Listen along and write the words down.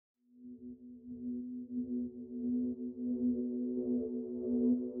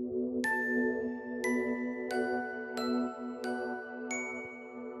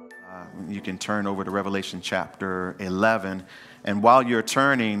you can turn over to Revelation chapter 11. And while you're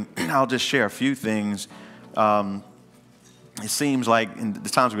turning, I'll just share a few things. It seems like in the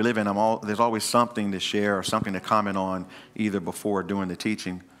times we live in, there's always something to share or something to comment on, either before or during the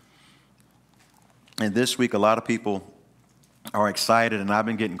teaching. And this week, a lot of people are excited, and I've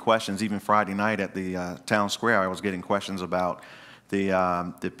been getting questions. Even Friday night at the town square, I was getting questions about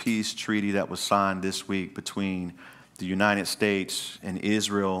the peace treaty that was signed this week between the United States and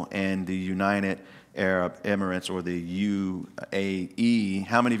Israel and the United Arab Emirates, or the UAE.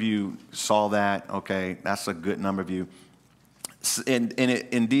 How many of you saw that? Okay, that's a good number of you. And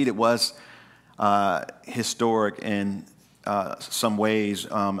indeed, it was historic in some ways.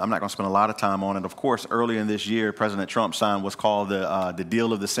 I'm not going to spend a lot of time on it. Of course, earlier in this year, President Trump signed what's called the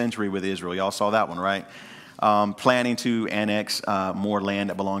deal of the century with Israel. Y'all saw that one, right? Planning to annex more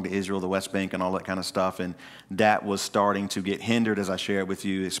land that belonged to Israel, the West Bank, and all that kind of stuff. And that was starting to get hindered, as I shared with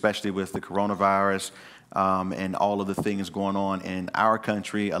you, especially with the coronavirus and all of the things going on in our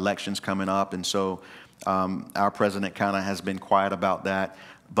country, elections coming up. And so our president kind of has been quiet about that.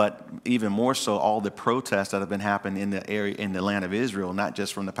 But even more so, all the protests that have been happening in the area, in the land of Israel, not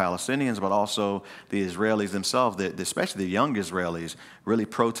just from the Palestinians, but also the Israelis themselves, especially the young Israelis, really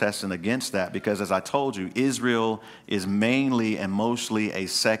protesting against that. Because as I told you, Israel is mainly and mostly a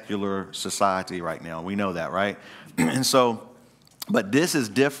secular society right now. We know that, right? And so, but this is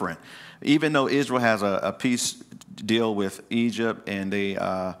different. Even though Israel has a peace deal with Egypt, and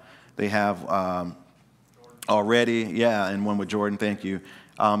they have already, and one with Jordan, thank you.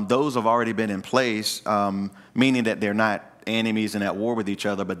 Those have already been in place, meaning that they're not enemies and at war with each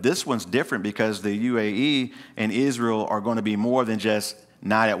other. But this one's different because the UAE and Israel are going to be more than just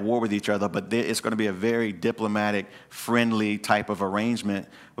not at war with each other, but it's going to be a very diplomatic, friendly type of arrangement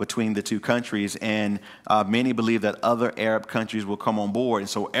between the two countries. And many believe that other Arab countries will come on board. And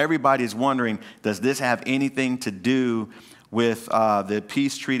so everybody's wondering, does this have anything to do with the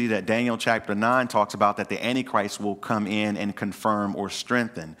peace treaty that Daniel chapter 9 talks about, that the Antichrist will come in and confirm or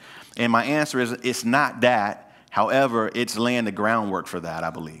strengthen? And my answer is, it's not that. However, it's laying the groundwork for that, I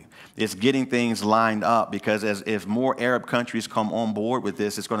believe. It's getting things lined up, because if more Arab countries come on board with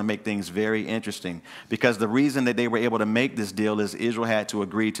this, it's going to make things very interesting. Because the reason that they were able to make this deal is Israel had to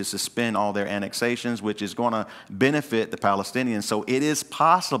agree to suspend all their annexations, which is going to benefit the Palestinians. So it is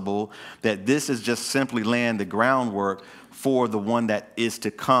possible that this is just simply laying the groundwork for the one that is to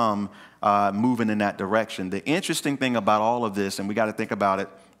come, moving in that direction. The interesting thing about all of this, and we got to think about it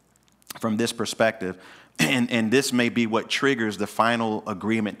from this perspective, and this may be what triggers the final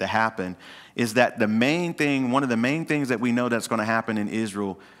agreement to happen, is that one of the main things that we know that's going to happen in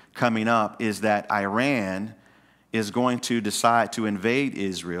Israel coming up is that Iran is going to decide to invade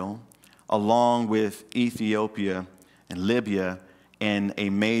Israel, along with Ethiopia and Libya and a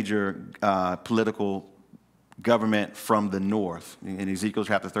major political government from the north. In Ezekiel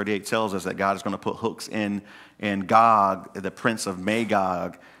chapter 38 tells us that God is going to put hooks in Gog, the prince of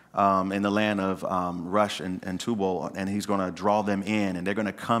Magog, in the land of Rush and Tubal, and he's going to draw them in, and they're going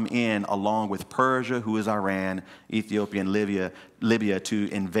to come in along with Persia, who is Iran, Ethiopia, and Libya to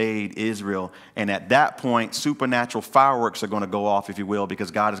invade Israel. And at that point, supernatural fireworks are going to go off, if you will,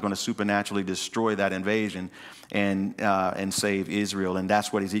 because God is going to supernaturally destroy that invasion and save Israel. And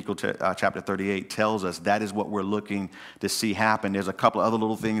that's what Ezekiel chapter 38 tells us. That is what we're looking to see happen. There's a couple other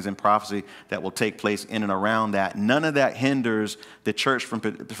little things in prophecy that will take place in and around that. None of that hinders the church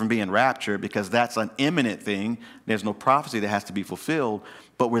from being raptured, because that's an imminent thing. There's no prophecy that has to be fulfilled.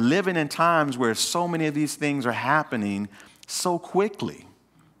 But we're living in times where so many of these things are happening so quickly.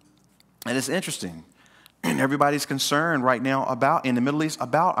 And it's interesting. And everybody's concerned right now in the Middle East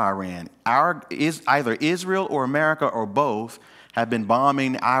about Iran. Either Israel or America or both have been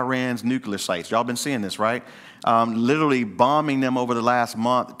bombing Iran's nuclear sites. Y'all been seeing this, right? Literally bombing them over the last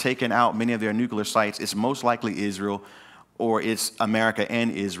month, taking out many of their nuclear sites. It's most likely Israel, or it's America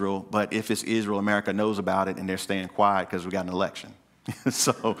and Israel. But if it's Israel, America knows about it, and they're staying quiet because we got an election.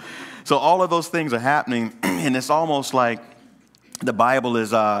 So all of those things are happening, and it's almost like the Bible is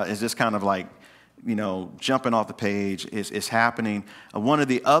just kind of like, jumping off the page. Is happening. One of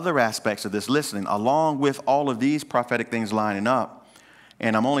the other aspects of this, listening, along with all of these prophetic things lining up,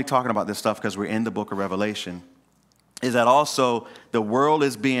 and I'm only talking about this stuff because we're in the book of Revelation, is that also the world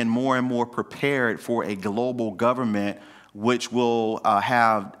is being more and more prepared for a global government which will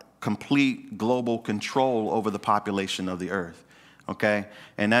have complete global control over the population of the earth. okay?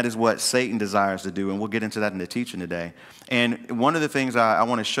 And that is what Satan desires to do, and we'll get into that in the teaching today. And one of the things I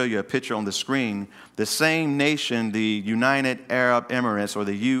want to show you a picture on the screen, the same nation, the United Arab Emirates, or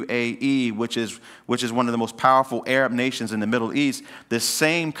the UAE, which is one of the most powerful Arab nations in the Middle East, the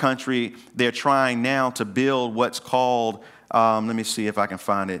same country, they're trying now to build what's called, let me see if I can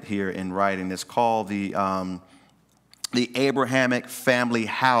find it here in writing, it's called the Abrahamic Family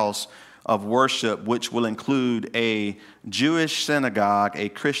House of Worship, which will include a Jewish synagogue, a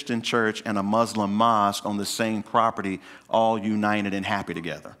Christian church, and a Muslim mosque on the same property, all united and happy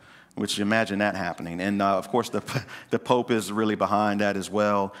together. Which, imagine that happening. And, of course, the Pope is really behind that as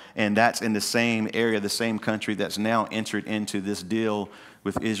well. And that's in the same area, the same country that's now entered into this deal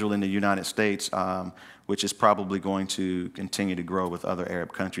with Israel and the United States, which is probably going to continue to grow with other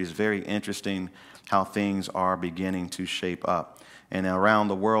Arab countries. Very interesting how things are beginning to shape up. And around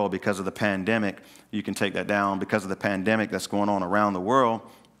the world, because of the pandemic, you can take that down, because of the pandemic that's going on around the world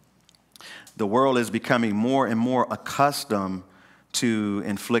is becoming more and more accustomed to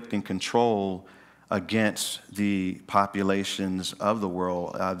inflicting control against the populations of the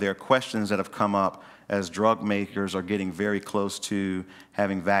world. There are questions that have come up as drug makers are getting very close to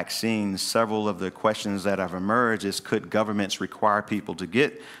having vaccines. Several of the questions that have emerged is, could governments require people to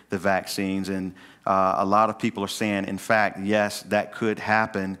get the vaccines? And a lot of people are saying, in fact, yes, that could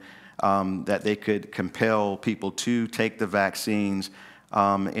happen, that they could compel people to take the vaccines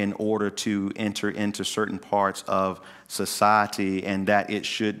in order to enter into certain parts of society, and that it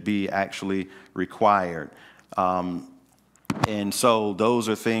should be actually required. And so those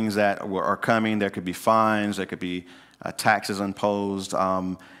are things that are coming. There could be fines. There could be taxes imposed.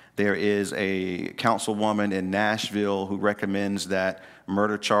 There is a councilwoman in Nashville who recommends that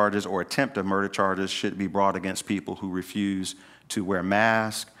murder charges or attempted murder charges should be brought against people who refuse to wear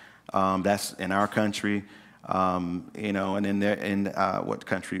masks. That's in our country. You know, and in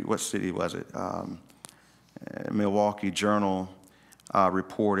what city was it? Milwaukee Journal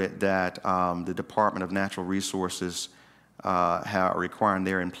reported that the Department of Natural Resources are requiring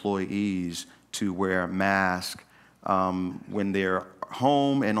their employees to wear masks when they're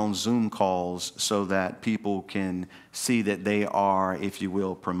home and on Zoom calls, so that people can see that they are, if you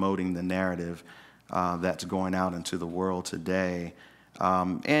will, promoting the narrative that's going out into the world today.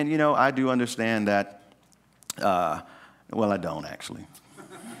 And, you know, I do understand that, well, I don't actually.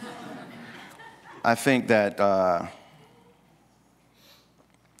 I think that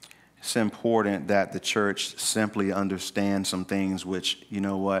it's important that the church simply understand some things which, you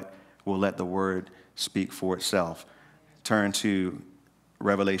know what, will let the word speak for itself. Turn to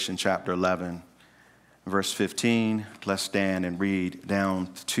Revelation chapter 11, verse 15. Let's stand and read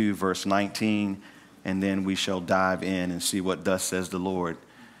down to verse 19, and then we shall dive in and see what thus says the Lord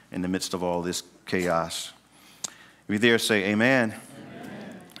in the midst of all this chaos. If you there, say amen.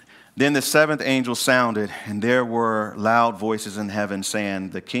 Then the seventh angel sounded, and there were loud voices in heaven saying,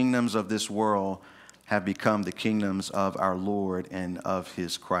 the kingdoms of this world have become the kingdoms of our Lord and of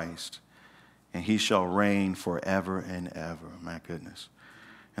his Christ, and he shall reign forever and ever. My goodness.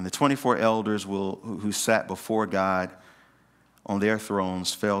 And the 24 elders who sat before God on their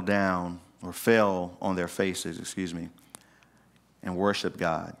thrones fell on their faces, and worshiped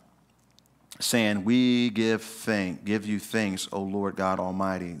God, saying, we give you thanks, O Lord God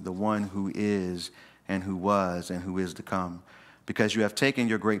Almighty, the one who is and who was and who is to come, because you have taken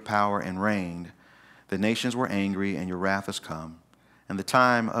your great power and reigned. The nations were angry, and your wrath has come, and the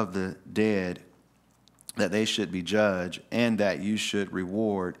time of the dead, that they should be judged, and that you should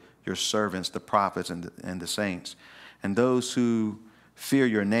reward your servants, the prophets and the saints. And those who fear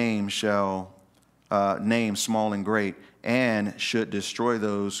your name shall name small and great, and should destroy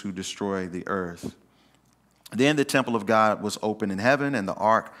those who destroy the earth. Then the temple of God was opened in heaven, and the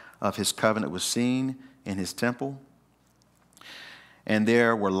ark of his covenant was seen in his temple. And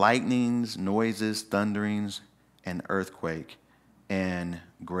there were lightnings, noises, thunderings, and earthquake, and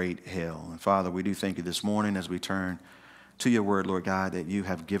great hail. And Father, we do thank you this morning as we turn to your word, Lord God, that you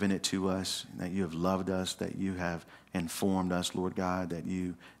have given it to us, that you have loved us, that you have informed us, Lord God, that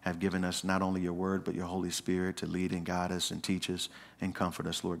you have given us not only your word, but your Holy Spirit to lead and guide us and teach us and comfort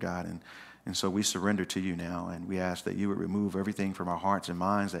us, Lord God. And so we surrender to you now, and we ask that you would remove everything from our hearts and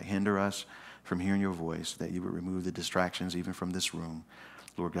minds that hinder us from hearing your voice, that you would remove the distractions even from this room,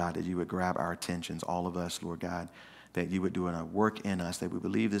 Lord God, that you would grab our attentions, all of us, Lord God, that you would do a work in us, that we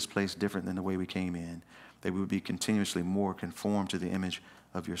would leave this place different than the way we came in, that we would be continuously more conformed to the image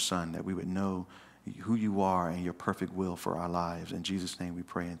of your Son, that we would know who you are and your perfect will for our lives. In Jesus' name we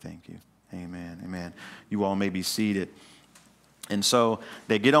pray and thank you. Amen. Amen. You all may be seated. And so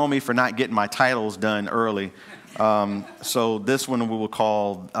they get on me for not getting my titles done early. So this one we will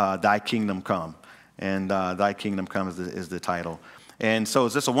call Thy Kingdom Come. And Thy Kingdom Come is the title. And so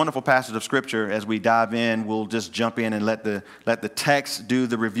it's just a wonderful passage of Scripture. As we dive in, we'll just jump in and let the text do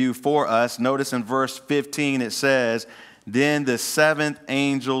the review for us. Notice in verse 15 it says, "Then the seventh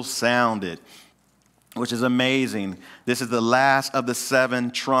angel sounded," which is amazing. This is the last of the seven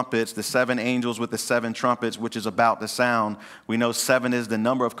trumpets, the seven angels with the seven trumpets, which is about to sound. We know 7 is the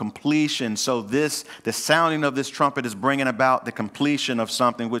number of completion. So the sounding of this trumpet is bringing about the completion of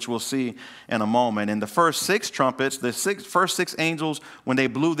something, which we'll see in a moment. And the first 6 trumpets, first 6 angels, when they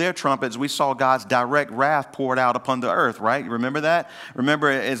blew their trumpets, we saw God's direct wrath poured out upon the earth, right? You remember that? Remember,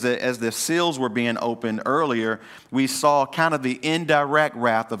 as the seals were being opened earlier, we saw kind of the indirect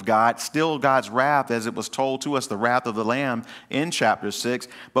wrath of God, still God's wrath, as it was told to us, the wrath of the Lamb in chapter 6.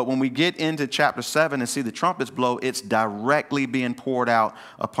 But when we get into chapter 7 and see the trumpets blow, it's directly being poured out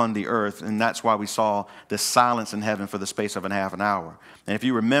upon the earth. And that's why we saw the silence in heaven for the space of half an hour. And if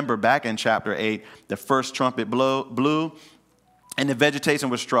you remember back in chapter 8, the first trumpet blew and the vegetation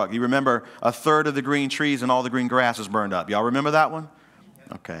was struck. You remember a third of the green trees and all the green grass was burned up. Y'all remember that one?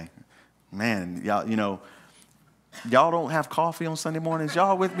 Okay. Man, y'all don't have coffee on Sunday mornings?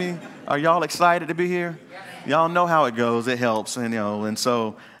 Y'all with me? Are y'all excited to be here? Y'all know how it goes. It helps. And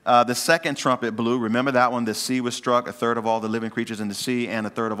so the second trumpet blew. Remember that one? The sea was struck. A third of all the living creatures in the sea and a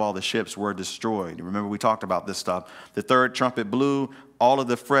third of all the ships were destroyed. Remember we talked about this stuff. The third trumpet blew. All of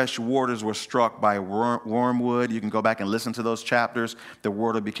the fresh waters were struck by wormwood. You can go back and listen to those chapters. The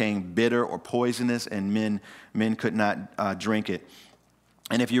water became bitter or poisonous, and men could not drink it.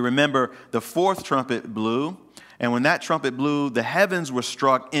 And if you remember, the fourth trumpet blew. And when that trumpet blew, the heavens were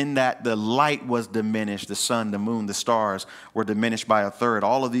struck in that the light was diminished. The sun, the moon, the stars were diminished by a third.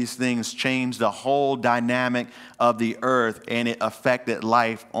 All of these things changed the whole dynamic of the earth, and it affected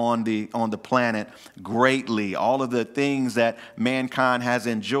life on the planet greatly. All of the things that mankind has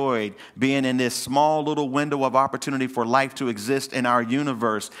enjoyed, being in this small little window of opportunity for life to exist in our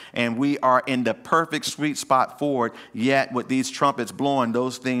universe, and we are in the perfect sweet spot for it. Yet with these trumpets blowing,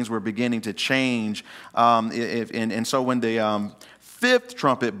 those things were beginning to change. And so when the fifth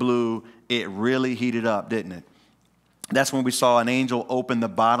trumpet blew, it really heated up, didn't it? That's when we saw an angel open the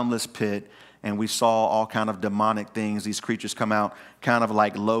bottomless pit, and we saw all kind of demonic things. These creatures come out kind of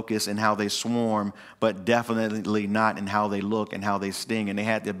like locusts in how they swarm, but definitely not in how they look and how they sting. And they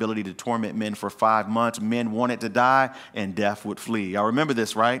had the ability to torment men for 5 months. Men wanted to die, and death would flee. Y'all remember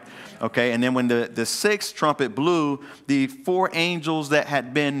this, right? Okay, and then when the sixth trumpet blew, the 4 angels that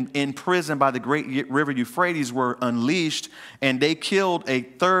had been in prison by the great river Euphrates were unleashed, and they killed a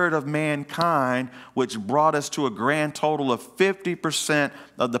third of mankind, which brought us to a grand total of 50%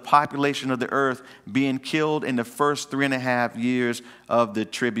 of the population of the earth being killed in the first 3.5 years of the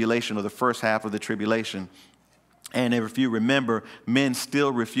tribulation, or the first half of the tribulation. And if you remember, men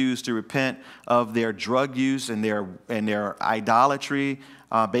still refuse to repent of their drug use and their idolatry,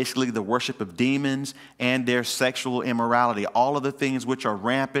 basically the worship of demons, and their sexual immorality, all of the things which are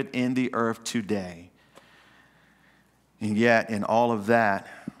rampant in the earth today. And yet, in all of that,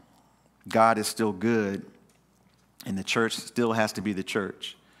 God is still good, and the church still has to be the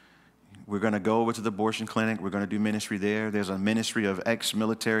church. We're going to go over to the abortion clinic. We're going to do ministry there. There's a ministry of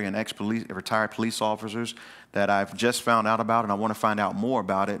ex-military and retired police officers that I've just found out about, and I want to find out more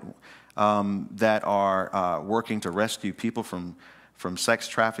about it, that are working to rescue people from sex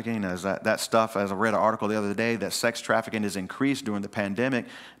trafficking. As that stuff, as I read an article the other day, that sex trafficking has increased during the pandemic,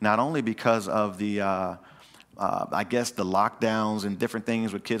 not only because of the I guess the lockdowns and different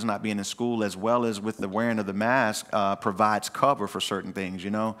things with kids not being in school, as well as with the wearing of the mask provides cover for certain things,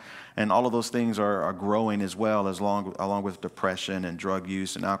 and all of those things are growing as well, along with depression and drug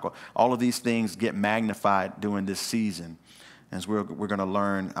use and alcohol. All of these things get magnified during this season, as we're going to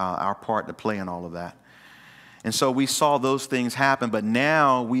learn our part to play in all of that. And so we saw those things happen, but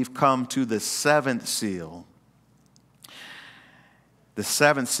now we've come to the seventh seal. The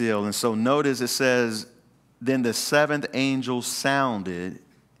seventh seal, and so notice it says, "Then the seventh angel sounded,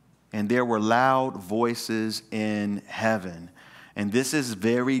 and there were loud voices in heaven." And this is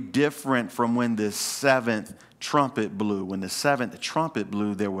very different from when the seventh trumpet blew. When the seventh trumpet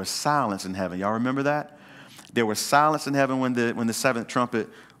blew, there was silence in heaven. Y'all remember that? There was silence in heaven when the seventh trumpet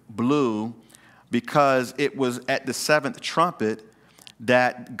blew, because it was at the seventh trumpet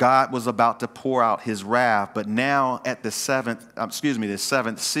that God was about to pour out his wrath. But now at the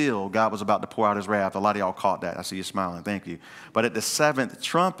seventh seal, God was about to pour out his wrath. A lot of y'all caught that. I see you smiling. Thank you. But at the seventh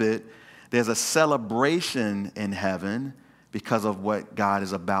trumpet, there's a celebration in heaven because of what God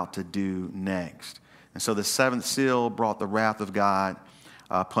is about to do next. And so the seventh seal brought the wrath of God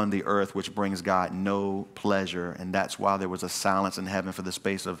upon the earth, which brings God no pleasure. And that's why there was a silence in heaven for the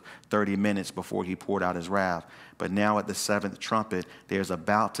space of 30 minutes before he poured out his wrath. But now at the seventh trumpet, there's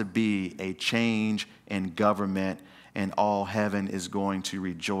about to be a change in government, and all heaven is going to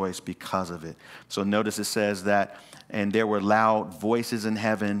rejoice because of it. So notice it says that, and there were loud voices in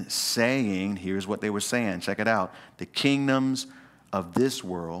heaven saying, here's what they were saying, check it out, the kingdoms of this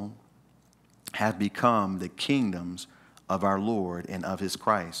world have become the kingdoms of our Lord and of his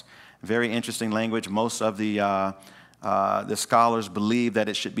Christ. Very interesting language. Most of the scholars believe that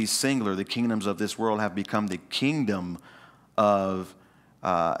it should be singular. The kingdoms of this world have become the kingdom of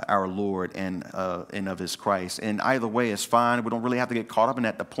our Lord and of his Christ. And either way is fine. We don't really have to get caught up in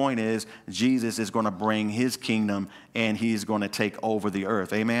that. The point is Jesus is going to bring his kingdom, and he's going to take over the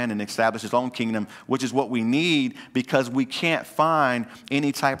earth. Amen. And establish his own kingdom, which is what we need, because we can't find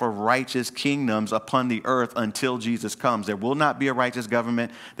any type of righteous kingdoms upon the earth until Jesus comes. There will not be a righteous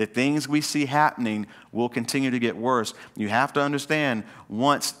government. The things we see happening will continue to get worse. You have to understand,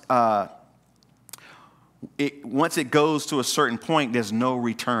 once it goes to a certain point, there's no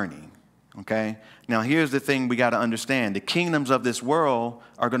returning, okay? Now, here's the thing we got to understand. The kingdoms of this world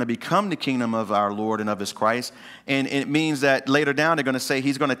are going to become the kingdom of our Lord and of his Christ, and it means that later down they're going to say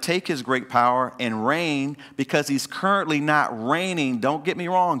he's going to take his great power and reign, because he's currently not reigning. Don't get me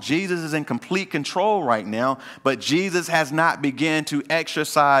wrong. Jesus is in complete control right now, but Jesus has not begun to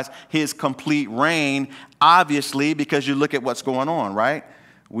exercise his complete reign, obviously, because you look at what's going on, right?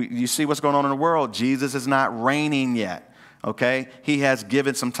 You see what's going on in the world. Jesus is not reigning yet, okay? He has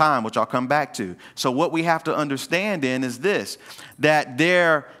given some time, which I'll come back to. So what we have to understand then is this, that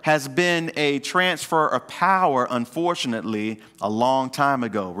there has been a transfer of power, unfortunately, a long time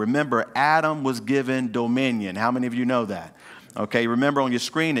ago. Remember, Adam was given dominion. How many of you know that? Okay, remember on your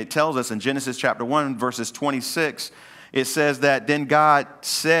screen, it tells us in Genesis chapter 1, verses 26, it says that then God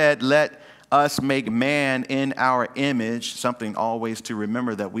said, let us make man in our image, something always to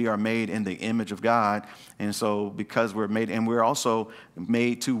remember, that we are made in the image of God. And so because we're made, and we're also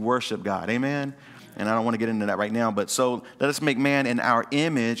made to worship God. Amen? And I don't want to get into that right now, but so let us make man in our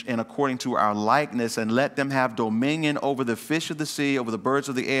image and according to our likeness, and let them have dominion over the fish of the sea, over the birds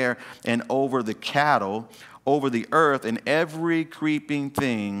of the air, and over the cattle, over the earth, and every creeping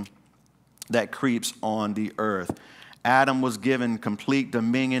thing that creeps on the earth. Adam was given complete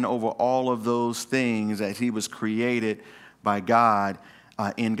dominion over all of those things, as he was created by God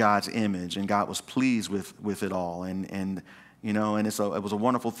in God's image, and God was pleased with it all. And you know, and it was a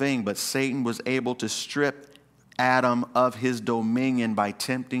wonderful thing. But Satan was able to strip Adam of his dominion by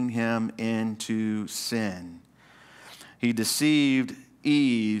tempting him into sin. He deceived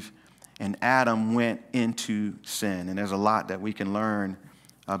Eve, and Adam went into sin. And there's a lot that we can learn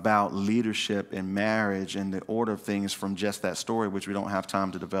about leadership and marriage and the order of things from just that story, which we don't have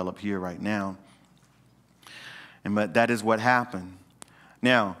time to develop here right now. But that is what happened.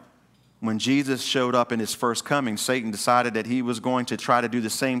 Now, when Jesus showed up in his first coming, Satan decided that he was going to try to do the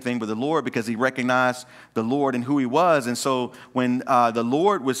same thing with the Lord, because he recognized the Lord and who he was. And so when the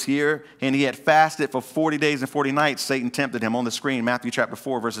Lord was here and he had fasted for 40 days and 40 nights, Satan tempted him. On the screen, Matthew chapter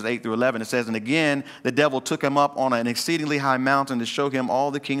 4, verses 8 through 11, it says, and again, the devil took him up on an exceedingly high mountain to show him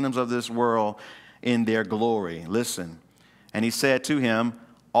all the kingdoms of this world in their glory. Listen. And he said to him,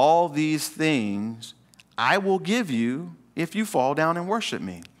 all these things I will give you if you fall down and worship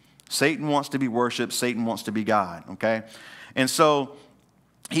me. Satan wants to be worshiped. Satan wants to be God, okay? And so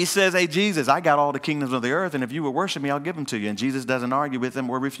he says, hey, Jesus, I got all the kingdoms of the earth, and if you will worship me, I'll give them to you. And Jesus doesn't argue with him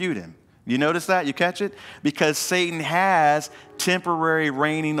or refute him. You notice that? You catch it? Because Satan has temporary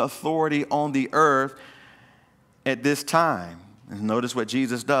reigning authority on the earth at this time. And notice what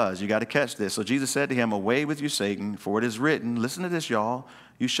Jesus does. You got to catch this. So Jesus said to him, away with you, Satan, for it is written, listen to this, y'all,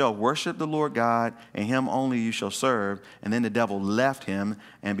 you shall worship the Lord God, and him only you shall serve. And then the devil left him,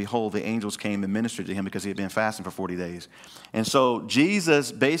 and behold, the angels came and ministered to him, because he had been fasting for 40 days. And so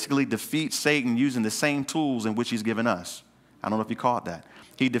Jesus basically defeats Satan using the same tools in which he's given us. I don't know if you caught that.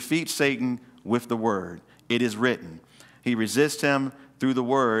 He defeats Satan with the word. It is written. He resists him through the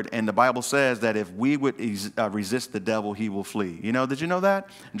word, and the Bible says that if we would resist the devil, he will flee. You know, did you know that?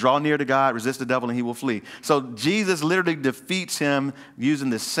 Draw near to God, resist the devil, and he will flee. So Jesus literally defeats him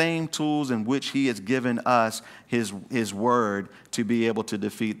using the same tools in which he has given us his word to be able to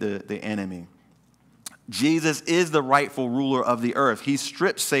defeat the enemy. Jesus is the rightful ruler of the earth. He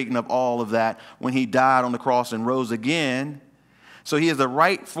stripped Satan of all of that when he died on the cross and rose again. So he is the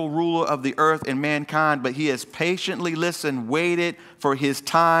rightful ruler of the earth and mankind, but he has patiently listened, waited for his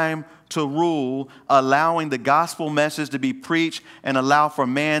time to rule, allowing the gospel message to be preached and allow for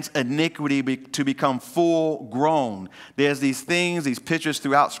man's iniquity to become full grown. There's these things, these pictures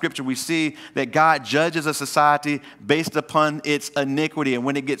throughout Scripture we see that God judges a society based upon its iniquity. And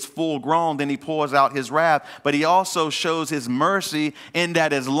when it gets full grown, then he pours out his wrath. But he also shows his mercy in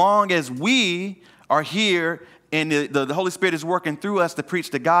that as long as we are here and the Holy Spirit is working through us to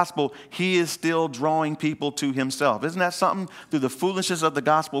preach the gospel, he is still drawing people to himself. Isn't that something? Through the foolishness of the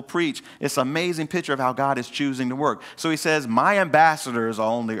gospel preached, it's an amazing picture of how God is choosing to work. So he says, my ambassadors are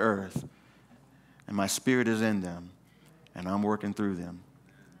on the earth, and my spirit is in them, and I'm working through them.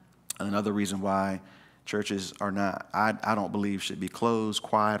 And another reason why churches are not, I don't believe, should be closed,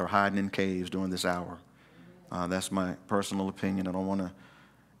 quiet, or hiding in caves during this hour. That's my personal opinion. I don't want to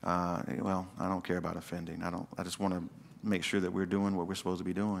I don't care about offending. I just want to make sure that we're doing what we're supposed to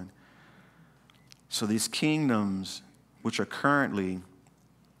be doing. So these kingdoms, which are currently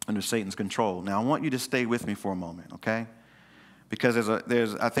under Satan's control. Now, I want you to stay with me for a moment, okay? Because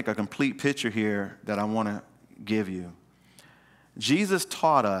there's I think, a complete picture here that I want to give you. Jesus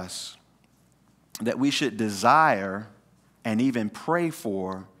taught us that we should desire and even pray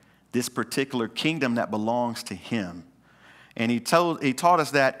for this particular kingdom that belongs to him. And he taught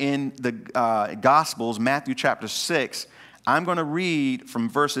us that in the Gospels, Matthew chapter 6. I'm going to read from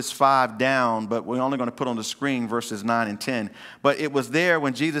verses 5 down, but we're only going to put on the screen verses 9 and 10. But it was there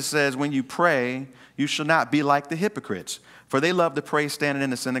when Jesus says, when you pray, you shall not be like the hypocrites. For they love to pray standing in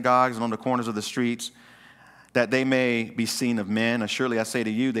the synagogues and on the corners of the streets, that they may be seen of men. Surely I say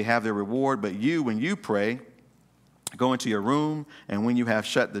to you, they have their reward. But you, when you pray, go into your room, and when you have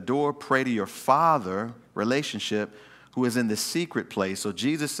shut the door, pray to your Father, relationship, who is in the secret place. So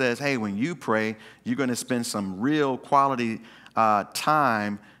Jesus says, hey, when you pray, you're going to spend some real quality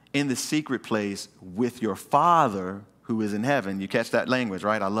time in the secret place with your Father who is in heaven. You catch that language,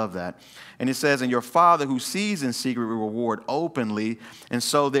 right? I love that. And it says, and your Father who sees in secret will reward openly. And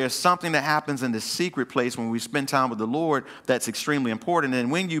so there's something that happens in the secret place when we spend time with the Lord that's extremely important.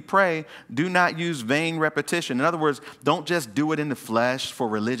 And when you pray, do not use vain repetition. In other words, don't just do it in the flesh for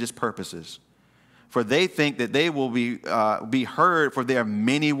religious purposes. For they think that they will be heard for their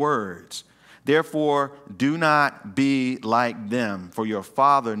many words. Therefore, do not be like them, for your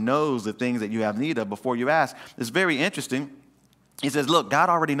Father knows the things that you have need of before you ask. It's very interesting. He says, look, God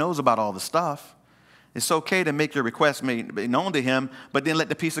already knows about all the stuff. It's okay to make your requests made known to him, but then let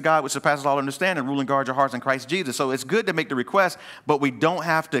the peace of God, which surpasses all understanding, rule and guard your hearts in Christ Jesus. So it's good to make the request, but we don't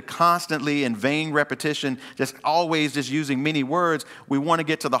have to constantly, in vain repetition, just always just using many words. We want to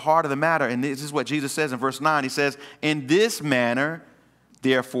get to the heart of the matter. And this is what Jesus says in verse 9. He says, in this manner,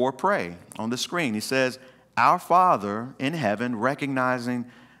 therefore pray. On the screen, he says, our Father in heaven, recognizing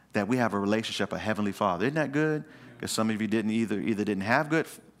that we have a relationship, a heavenly Father. Isn't that good? Because some of you either didn't have good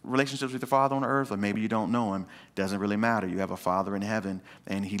relationships with your Father on earth, or maybe you don't know him. Doesn't really matter. You have a Father in heaven,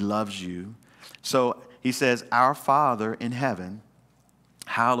 and he loves you. So he says, our Father in heaven,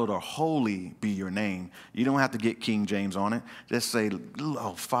 hallowed or holy be your name. You don't have to get King James on it. Just say,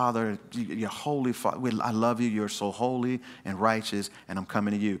 oh, Father, you're holy. I love you. You're so holy and righteous, and I'm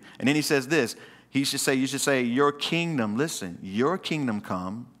coming to you. And then he says this. You should say, your kingdom, listen, your kingdom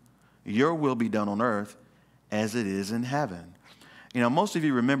come, your will be done on earth as it is in heaven. You know, most of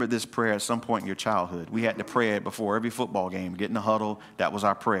you remember this prayer at some point in your childhood. We had to pray it before every football game, get in the huddle. That was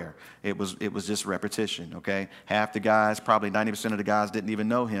our prayer. It was just repetition, okay? Half the guys, probably 90% of the guys didn't even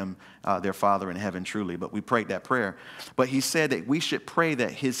know him, their Father in heaven truly, but we prayed that prayer. But he said that we should pray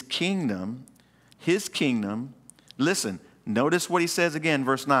that his kingdom, listen, notice what he says again,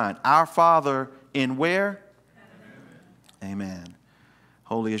 verse 9. Our Father in where? Heaven. Amen.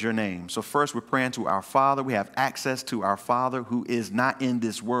 Holy is your name. So first we're praying to our Father. We have access to our Father who is not in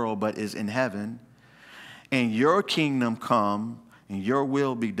this world but is in heaven. And your kingdom come and your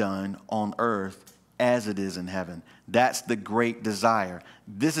will be done on earth as it is in heaven. That's the great desire.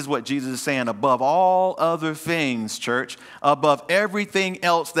 This is what Jesus is saying above all other things, church. Above everything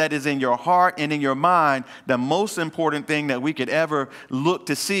else that is in your heart and in your mind, the most important thing that we could ever look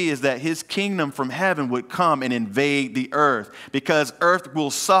to see is that his kingdom from heaven would come and invade the earth, because earth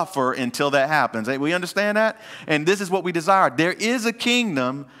will suffer until that happens. We understand that? And this is what we desire. There is a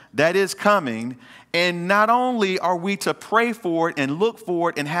kingdom that is coming, and not only are we to pray for it and look for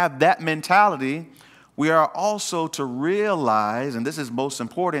it and have that mentality, we are also to realize, and this is most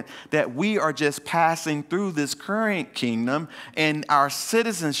important, that we are just passing through this current kingdom, and our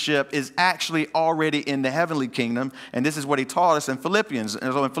citizenship is actually already in the heavenly kingdom. And this is what he taught us in Philippians.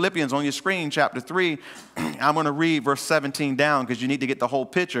 And so in Philippians on your screen, chapter 3, I'm going to read verse 17 down because you need to get the whole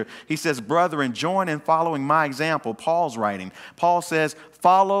picture. He says, brethren, join in following my example. Paul's writing. Paul says,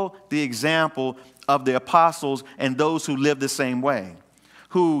 follow the example of the apostles and those who live the same way,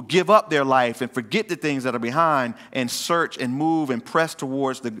 who give up their life and forget the things that are behind and search and move and press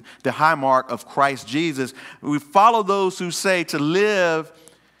towards the high mark of Christ Jesus. We follow those who say to live,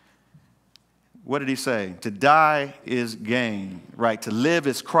 what did he say? To die is gain, right? To live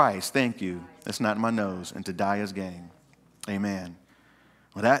is Christ. Thank you. That's not in my nose. And to die is gain. Amen.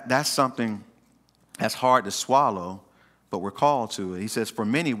 Well, that's something that's hard to swallow, but we're called to it. He says, for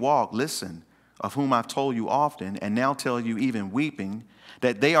many walk, listen, of whom I've told you often, and now tell you even weeping,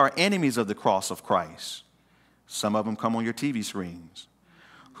 that they are enemies of the cross of Christ. Some of them come on your TV screens.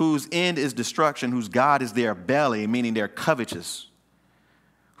 Whose end is destruction, whose God is their belly, meaning they're covetous.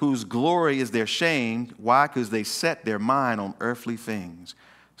 Whose glory is their shame. Why? Because they set their mind on earthly things,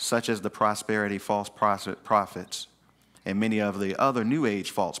 such as the prosperity false prophets and many of the other New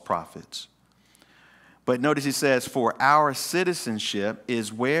Age false prophets. But notice he says, for our citizenship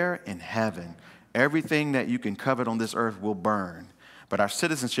is where? In heaven. Everything that you can covet on this earth will burn. But our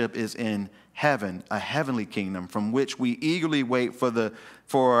citizenship is in heaven, a heavenly kingdom, from which we eagerly wait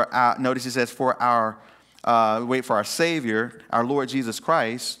notice he says, wait for our Savior, our Lord Jesus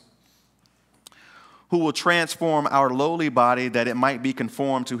Christ, who will transform our lowly body that it might be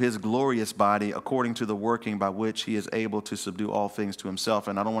conformed to his glorious body according to the working by which he is able to subdue all things to himself.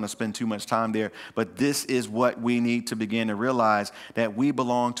 And I don't want to spend too much time there, but this is what we need to begin to realize, that we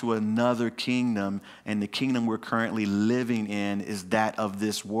belong to another kingdom, and the kingdom we're currently living in is that of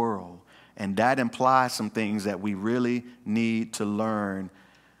this world. And that implies some things that we really need to learn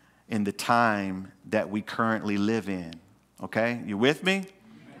in the time that we currently live in. Okay? You with me?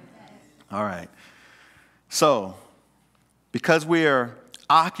 All right. So, because we are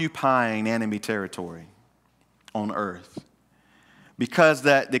occupying enemy territory on earth, because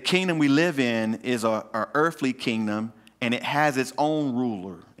that the kingdom we live in is our earthly kingdom, and it has its own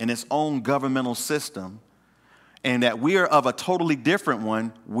ruler and its own governmental system, and that we are of a totally different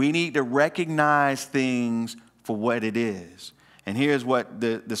one, we need to recognize things for what it is. And here's what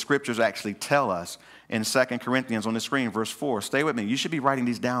the scriptures actually tell us in 2 Corinthians on the screen, verse 4. Stay with me. You should be writing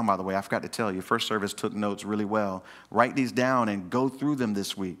these down, by the way. I forgot to tell you. First service took notes really well. Write these down and go through them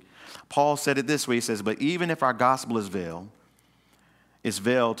this week. Paul said it this way. He says, but even if our gospel is veiled, it's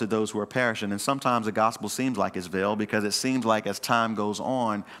veiled to those who are perishing. And sometimes the gospel seems like it's veiled because it seems like as time goes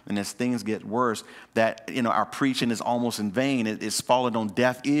on and as things get worse, that our preaching is almost in vain. It's fallen on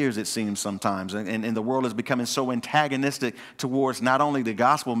deaf ears, it seems sometimes. And the world is becoming so antagonistic towards not only the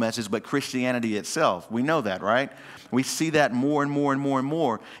gospel message, but Christianity itself. We know that, right? We see that more and more and more and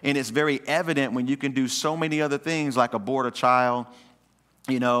more. And it's very evident when you can do so many other things like abort a child,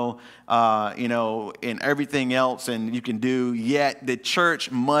 and everything else, and you can do, yet the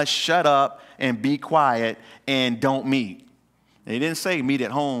church must shut up and be quiet and don't meet. They didn't say meet at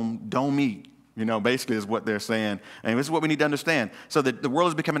home, don't meet, basically is what they're saying. And this is what we need to understand. So the world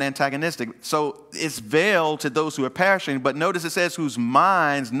is becoming antagonistic. So it's veiled to those who are perishing, but notice it says whose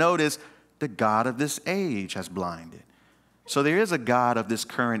minds, notice, the God of this age has blinded. So there is a God of this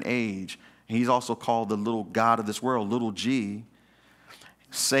current age. He's also called the little God of this world, little g,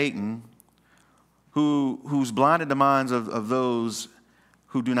 Satan, who's blinded the minds of those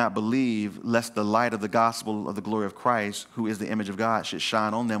who do not believe, lest the light of the gospel of the glory of Christ, who is the image of God, should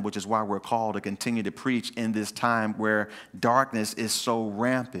shine on them, which is why we're called to continue to preach in this time where darkness is so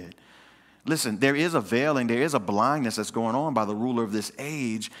rampant. Listen, there is a veiling, there is a blindness that's going on by the ruler of this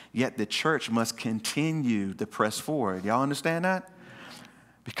age, yet the church must continue to press forward. Y'all understand that?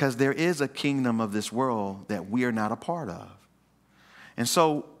 Because there is a kingdom of this world that we are not a part of. And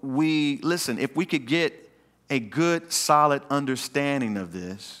so if we could get a good, solid understanding of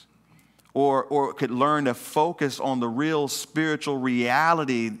this, or could learn to focus on the real spiritual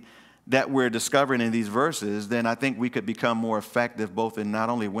reality that we're discovering in these verses, then I think we could become more effective both in not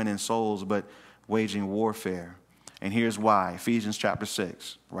only winning souls, but waging warfare. And here's why. Ephesians chapter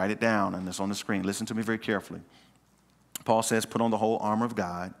 6. Write it down, and it's on the screen. Listen to me very carefully. Paul says, put on the whole armor of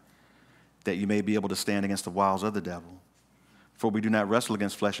God, that you may be able to stand against the wiles of the devil. For we do not wrestle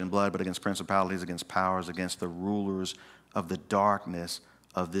against flesh and blood, but against principalities, against powers, against the rulers of the darkness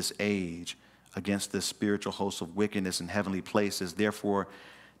of this age, against the spiritual hosts of wickedness in heavenly places. Therefore,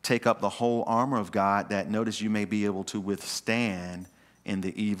 take up the whole armor of God, that, notice, you may be able to withstand in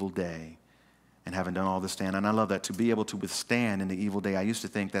the evil day. and having done all to stand. And I love that, to be able to withstand in the evil day. I used to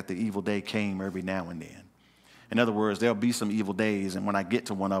think that the evil day came every now and then. In other words, there'll be some evil days, and when I get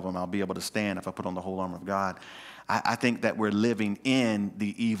to one of them, I'll be able to stand if I put on the whole armor of God. I think that we're living in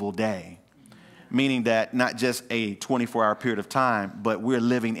the evil day, meaning that not just a 24-hour period of time, but we're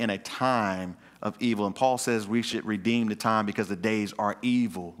living in a time of evil. And Paul says we should redeem the time because the days are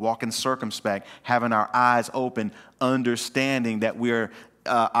evil. Walking circumspect, having our eyes open, understanding that we're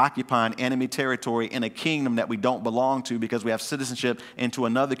occupying enemy territory in a kingdom that we don't belong to because we have citizenship into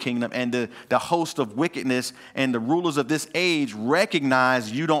another kingdom. And the host of wickedness and the rulers of this age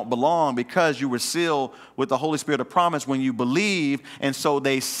recognize you don't belong because you were sealed with the Holy Spirit of promise when you believe. And so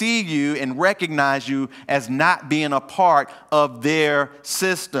they see you and recognize you as not being a part of their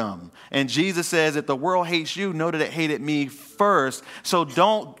system. And Jesus says, if the world hates you, know that it hated me first. So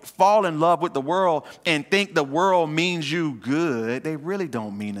don't fall in love with the world and think the world means you good. They really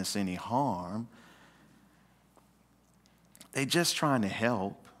don't mean us any harm. They're just trying to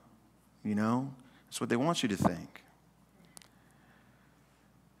help, you know. That's what they want you to think.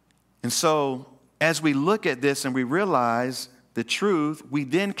 And so as we look at this and we realize the truth, we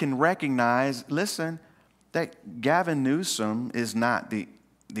then can recognize, listen, that Gavin Newsom is not the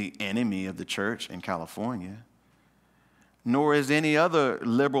enemy of the church in California, nor is any other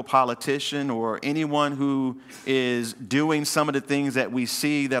liberal politician or anyone who is doing some of the things that we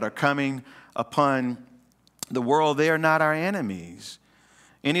see that are coming upon the world. They are not our enemies.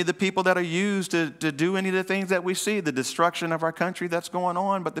 Any of the people that are used to do any of the things that we see, the destruction of our country that's going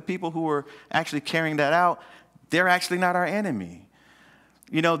on, but the people who are actually carrying that out, they're actually not our enemy.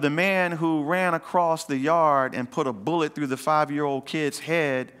 You know, the man who ran across the yard and put a bullet through the 5-year-old kid's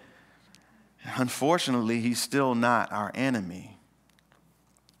head, unfortunately, he's still not our enemy.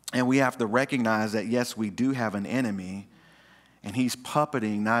 And we have to recognize that, yes, we do have an enemy, and he's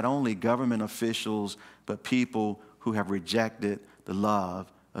puppeting not only government officials, but people who have rejected the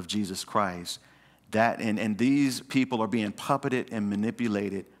love of Jesus Christ. And these people are being puppeted and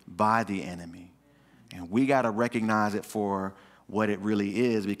manipulated by the enemy. And we got to recognize it for what it really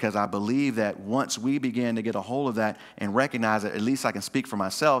is, because I believe that once we begin to get a hold of that and recognize it, at least I can speak for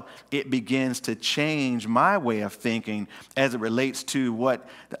myself, it begins to change my way of thinking as it relates to what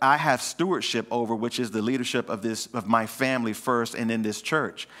I have stewardship over, which is the leadership of my family first and in this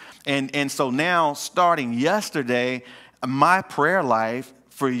church. And so now, starting yesterday, my prayer life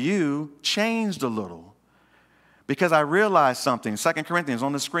for you changed a little, because I realized something. 2 Corinthians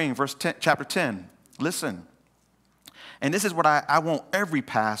on the screen, chapter 10. Listen. And this is what I want every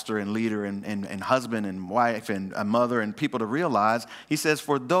pastor and leader and husband and wife and a mother and people to realize. He says,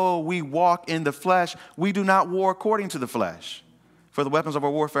 for though we walk in the flesh, we do not war according to the flesh. For the weapons of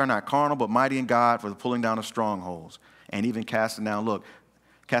our warfare are not carnal, but mighty in God for the pulling down of strongholds. And even casting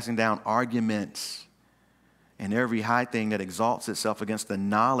down arguments and every high thing that exalts itself against the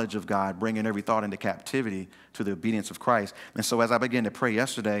knowledge of God, bringing every thought into captivity to the obedience of Christ. And so as I began to pray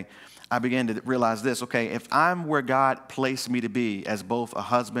yesterday, I began to realize this, okay, if I'm where God placed me to be as both a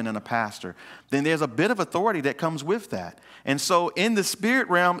husband and a pastor, then there's a bit of authority that comes with that. And so in the spirit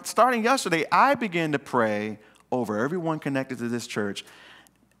realm, starting yesterday, I began to pray over everyone connected to this church.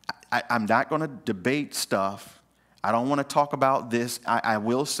 I'm not going to debate stuff. I don't want to talk about this. I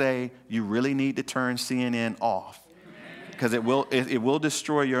will say you really need to turn CNN off, because it will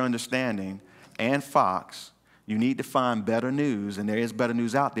destroy your understanding. And Fox, you need to find better news, and there is better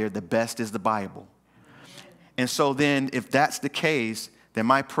news out there. The best is the Bible. And so then if that's the case, then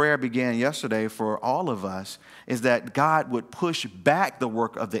my prayer began yesterday for all of us is that God would push back the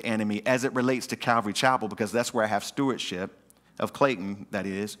work of the enemy as it relates to Calvary Chapel, because that's where I have stewardship of Clayton, that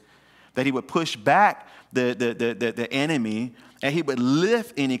is. That he would push back the enemy, and he would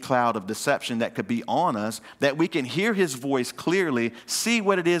lift any cloud of deception that could be on us, that we can hear his voice clearly, see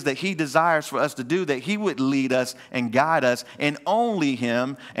what it is that he desires for us to do, that he would lead us and guide us, and only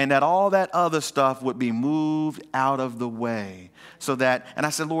him, and that all that other stuff would be moved out of the way. So that, and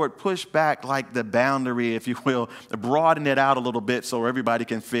I said, Lord, push back like the boundary, if you will, broaden it out a little bit so everybody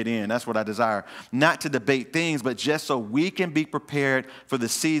can fit in. That's what I desire. Not to debate things, but just so we can be prepared for the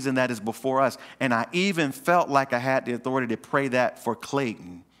season that is before us. And I even felt like I had the authority to pray that for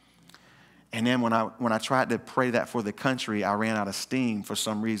Clayton. And then when I tried to pray that for the country, I ran out of steam for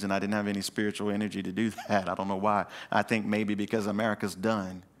some reason. I didn't have any spiritual energy to do that. I don't know why. I think maybe because America's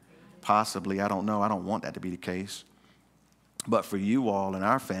done. Possibly. I don't know. I don't want that to be the case. But for you all and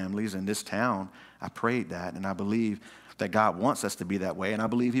our families in this town, I prayed that, and I believe that God wants us to be that way, and I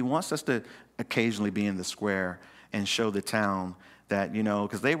believe he wants us to occasionally be in the square and show the town that,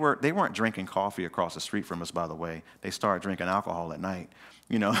 because they weren't drinking coffee across the street from us, by the way. They started drinking alcohol at night,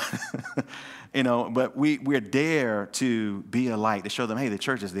 but we're there to be a light, to show them, hey, the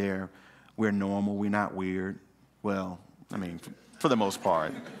church is there. We're normal. We're not weird. Well, for the most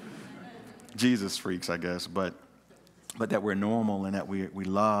part. Jesus freaks, I guess, but that we're normal and that we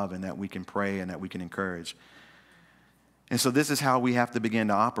love and that we can pray and that we can encourage. And so this is how we have to begin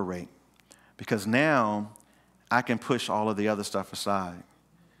to operate, because now I can push all of the other stuff aside.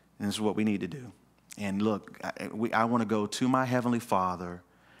 And this is what we need to do. And look, I want to go to my Heavenly Father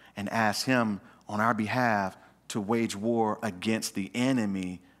and ask Him on our behalf to wage war against the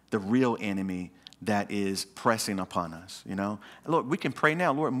enemy, the real enemy that is pressing upon us, Lord, we can pray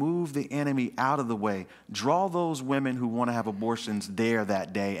now. Lord, move the enemy out of the way. Draw those women who want to have abortions there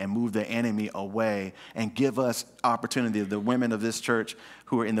that day and move the enemy away, and give us opportunity, the women of this church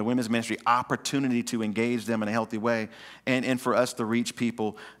who are in the women's ministry, opportunity to engage them in a healthy way and for us to reach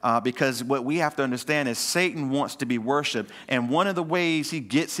people. Because what we have to understand is Satan wants to be worshiped. And one of the ways he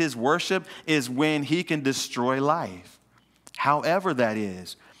gets his worship is when he can destroy life, however that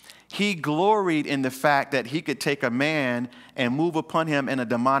is. He gloried in the fact that he could take a man and move upon him in a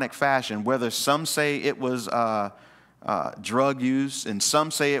demonic fashion, whether some say it was drug use and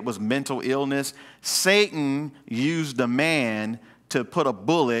some say it was mental illness. Satan used a man to put a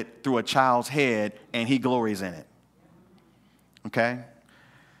bullet through a child's head, and he glories in it. Okay?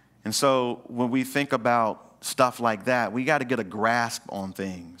 And so when we think about stuff like that, we got to get a grasp on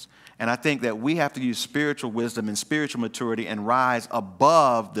things. And I think that we have to use spiritual wisdom and spiritual maturity and rise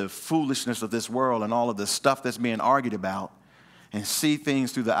above the foolishness of this world and all of the stuff that's being argued about, and see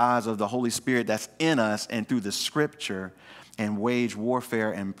things through the eyes of the Holy Spirit that's in us and through the Scripture, and wage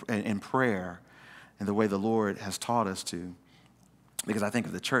warfare and prayer in the way the Lord has taught us to. Because I think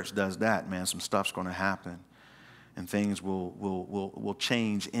if the church does that, man, some stuff's going to happen, and things will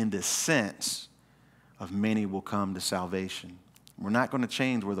change in the sense of many will come to salvation. We're not going to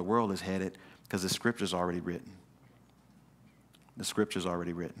change where the world is headed, because the Scripture's already written. The Scripture's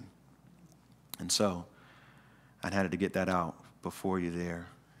already written. And so I had to get that out before you there.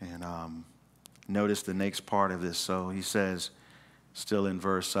 And notice the next part of this. So he says, still in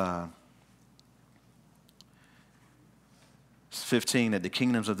verse 15, that the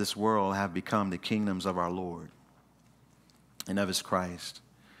kingdoms of this world have become the kingdoms of our Lord and of His Christ.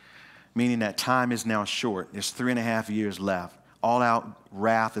 Meaning that time is now short. There's 3.5 years left. All-out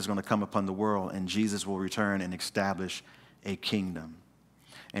wrath is going to come upon the world, and Jesus will return and establish a kingdom.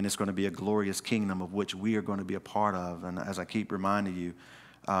 And it's going to be a glorious kingdom of which we are going to be a part of. And as I keep reminding you,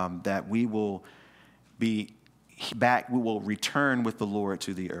 that we will be back, we will return with the Lord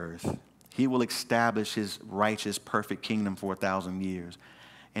to the earth. He will establish His righteous, perfect kingdom for 1,000 years.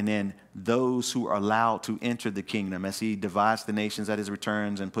 And then those who are allowed to enter the kingdom, as He divides the nations at His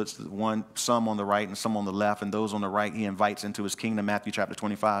returns and puts some on the right and some on the left, and those on the right He invites into His kingdom, Matthew chapter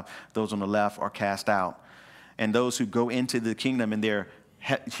 25, those on the left are cast out. And those who go into the kingdom in their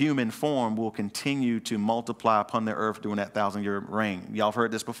human form will continue to multiply upon the earth during that 1,000-year reign. Y'all have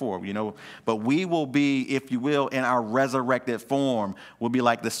heard this before, But we will be, if you will, in our resurrected form. We'll be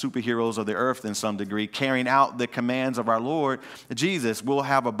like the superheroes of the earth in some degree, carrying out the commands of our Lord Jesus. We'll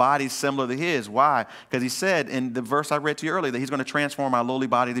have a body similar to His. Why? Because He said in the verse I read to you earlier that He's going to transform our lowly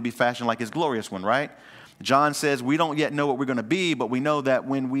body to be fashioned like His glorious one, right? John says we don't yet know what we're going to be, but we know that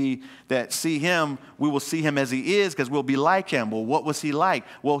when we see Him, we will see Him as He is, because we'll be like Him. Well, what was He like?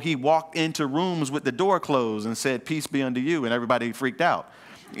 Well, He walked into rooms with the door closed and said, "Peace be unto you," and everybody freaked out.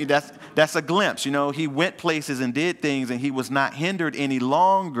 That's a glimpse. He went places and did things, and He was not hindered any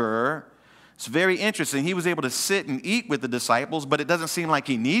longer. It's very interesting. He was able to sit and eat with the disciples, but it doesn't seem like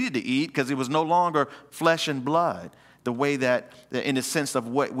He needed to eat, because it was no longer flesh and blood. The way that, in the sense of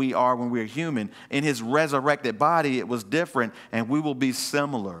what we are when we're human. In His resurrected body, it was different, and we will be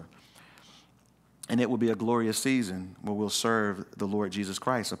similar. And it will be a glorious season where we'll serve the Lord Jesus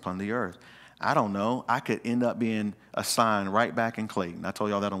Christ upon the earth. I don't know. I could end up being assigned right back in Clayton. I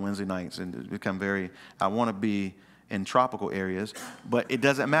told y'all that on Wednesday nights, and I want to be in tropical areas, but it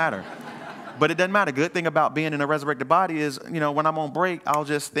doesn't matter. But it doesn't matter. Good thing about being in a resurrected body is, when I'm on break, I'll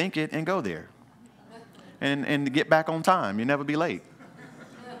just think it and go there. And get back on time. You'll never be late.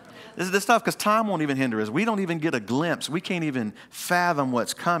 This is the stuff, because time won't even hinder us. We don't even get a glimpse. We can't even fathom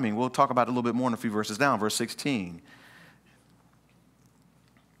what's coming. We'll talk about it a little bit more in a few verses down. Verse 16.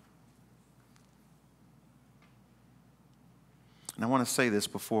 And I want to say this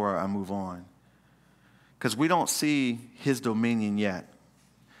before I move on, because we don't see His dominion yet.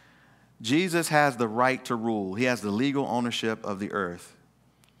 Jesus has the right to rule. He has the legal ownership of the earth.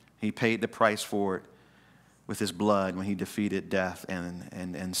 He paid the price for it with his blood when he defeated death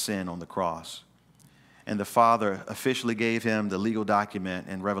and sin on the cross. And the Father officially gave him the legal document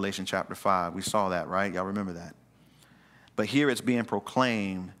in Revelation chapter 5. We saw that, right? Y'all remember that? But here it's being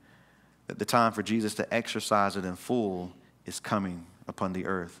proclaimed that the time for Jesus to exercise it in full is coming upon the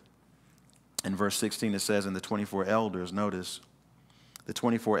earth. In verse 16 it says, and the 24 elders, notice, the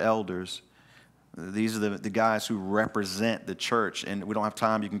 24 elders, these are the guys who represent the church. And we don't have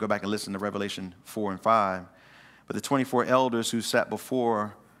time. You can go back and listen to Revelation 4 and 5. But the 24 elders who sat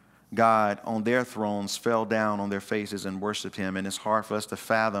before God on their thrones fell down on their faces and worshiped him. And it's hard for us to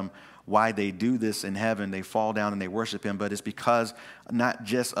fathom why they do this in heaven. They fall down and they worship him, but it's because not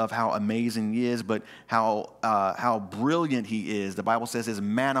just of how amazing he is, but how brilliant he is. The Bible says his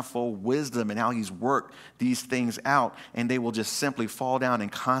manifold wisdom and how he's worked these things out, and they will just simply fall down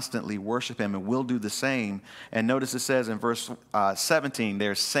and constantly worship him, and we'll do the same. And notice it says in verse 17,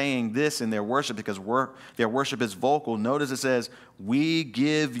 they're saying this in their worship because their worship is vocal. Notice it says, we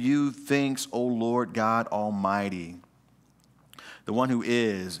give you thanks, O Lord God Almighty, the one who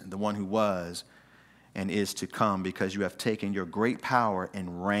is, the one who was, and is to come, because you have taken your great power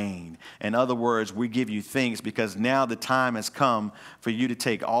and reign. In other words, we give you thanks because now the time has come for you to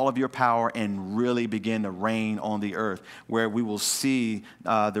take all of your power and really begin to reign on the earth, where we will see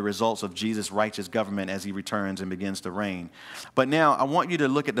the results of Jesus' righteous government as he returns and begins to reign. But now I want you to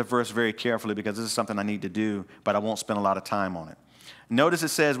look at the verse very carefully, because this is something I need to do, but I won't spend a lot of time on it. Notice it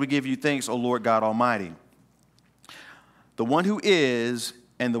says, we give you thanks, O Lord God Almighty, the one who is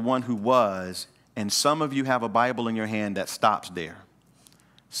and the one who was. And some of you have a Bible in your hand that stops there.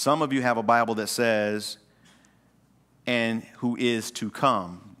 Some of you have a Bible that says, and who is to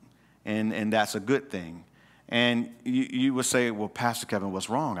come. And that's a good thing. And you would say, well, Pastor Kevin, what's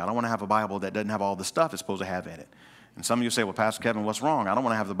wrong? I don't want to have a Bible that doesn't have all the stuff it's supposed to have in it. And some of you say, well, Pastor Kevin, what's wrong? I don't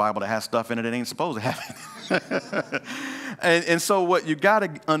want to have the Bible that has stuff in it that ain't supposed to have it. and so what you got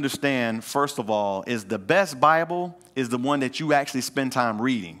to understand, first of all, is the best Bible is the one that you actually spend time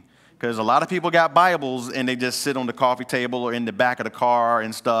reading. Because a lot of people got Bibles and they just sit on the coffee table or in the back of the car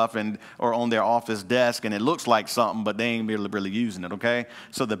and stuff, or on their office desk, and it looks like something, but they ain't really using it, okay?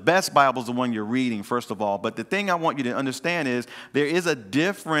 So the best Bible is the one you're reading, first of all. But the thing I want you to understand is there is a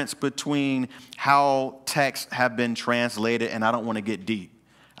difference between how texts have been translated, and I don't want to get deep.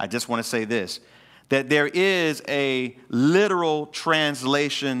 I just want to say this, that there is a literal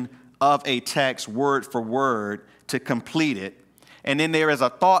translation of a text word for word to complete it. And then there is a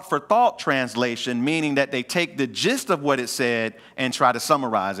thought-for-thought translation, meaning that they take the gist of what it said and try to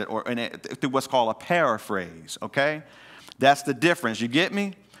summarize it, through what's called a paraphrase, okay? That's the difference. You get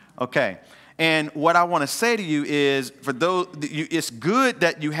me? Okay. And what I want to say to you is, for those, it's good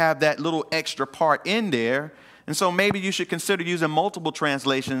that you have that little extra part in there. And so maybe you should consider using multiple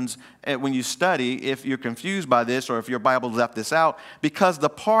translations when you study, if you're confused by this or if your Bible left this out, because the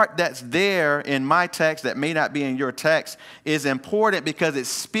part that's there in my text that may not be in your text is important because it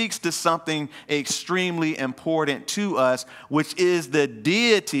speaks to something extremely important to us, which is the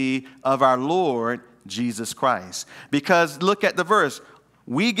deity of our Lord Jesus Christ. Because look at the verse.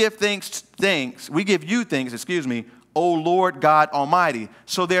 We give you thanks, O Lord God Almighty.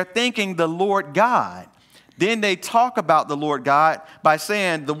 So they're thanking the Lord God. Then they talk about the Lord God by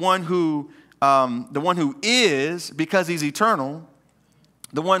saying the one who is, because he's eternal,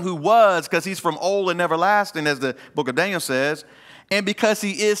 the one who was, because he's from old and everlasting, as the book of Daniel says, and because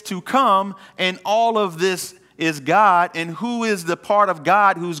he is to come, and all of this is God. And who is the part of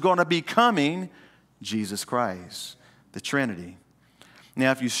God who's going to be coming? Jesus Christ, the Trinity.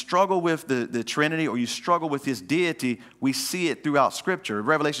 Now, if you struggle with the Trinity or you struggle with his deity, we see it throughout Scripture. In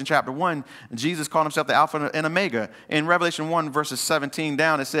Revelation chapter 1, Jesus called himself the Alpha and Omega. In Revelation 1, verses 17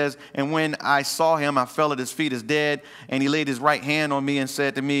 down, it says, and when I saw him, I fell at his feet as dead, and he laid his right hand on me and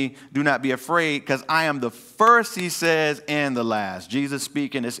said to me, do not be afraid, because I am the first, he says, and the last. Jesus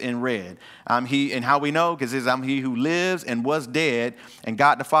speaking, is in red. I'm he, and how we know? Because it says, I'm he who lives and was dead, and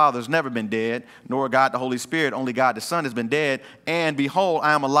God the Father has never been dead, nor God the Holy Spirit, only God the Son has been dead, and behold,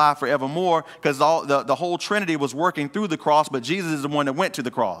 I am alive forevermore, because the whole Trinity was working through the cross, but Jesus is the one that went to the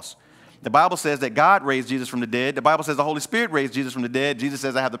cross. The Bible says that God raised Jesus from the dead. The Bible says the Holy Spirit raised Jesus from the dead. Jesus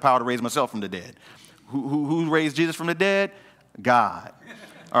says I have the power to raise myself from the dead. Who raised Jesus from the dead? God.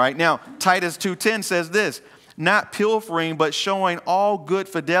 All right, now Titus 2:10 says this, not pilfering, but showing all good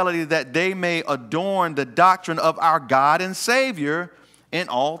fidelity, that they may adorn the doctrine of our God and Savior in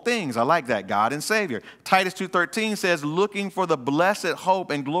all things. I like that, God and Savior. Titus 2:13 says, looking for the blessed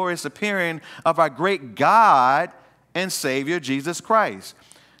hope and glorious appearing of our great God and Savior, Jesus Christ.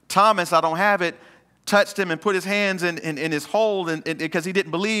 Thomas, I don't have it, touched him and put his hands in his hold because he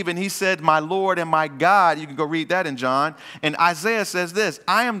didn't believe. And he said, my Lord and my God. You can go read that in John. And Isaiah says this,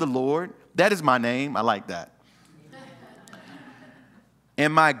 I am the Lord. That is my name. I like that.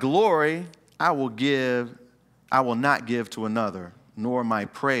 And my glory I will not give to another, nor my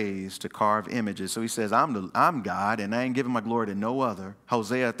praise to carved images. So he says, I'm God, and I ain't giving my glory to no other.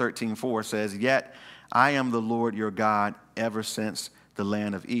 Hosea 13:4 says, yet I am the Lord your God ever since the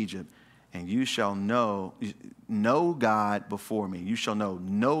land of Egypt. And you shall know no God before me. You shall know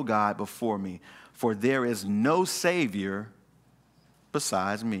no God before me, for there is no Savior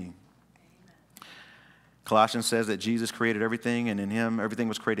besides me. Colossians says that Jesus created everything, and in him, everything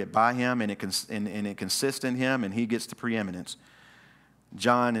was created by him, and it consists in him, and he gets the preeminence.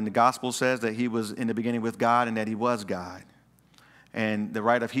 John in the gospel says that he was in the beginning with God and that he was God. And the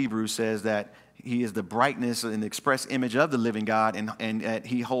writer of Hebrews says that he is the brightness and the express image of the living God, and that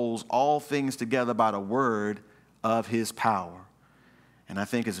he holds all things together by the word of his power. And I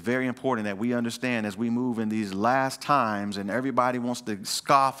think it's very important that we understand as we move in these last times and everybody wants to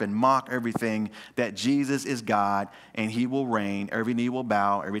scoff and mock everything, that Jesus is God and he will reign. Every knee will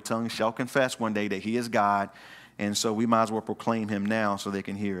bow. Every tongue shall confess one day that he is God. And so we might as well proclaim him now so they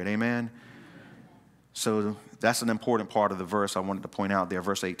can hear it. Amen? So that's an important part of the verse I wanted to point out there,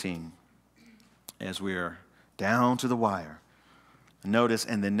 verse 18. As we're down to the wire. Notice,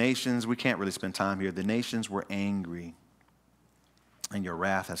 and the nations, we can't really spend time here. The nations were angry, and your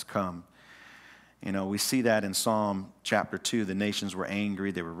wrath has come. You know, we see that in Psalm chapter 2. The nations were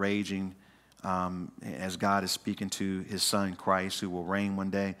angry. They were raging as God is speaking to his son Christ, who will reign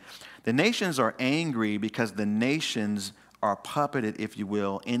one day. The nations are angry because the nations are puppeted, if you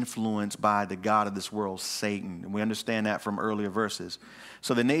will, influenced by the god of this world, Satan. And we understand that from earlier verses.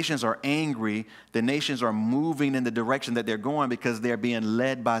 So the nations are angry. The nations are moving in the direction that they're going because they're being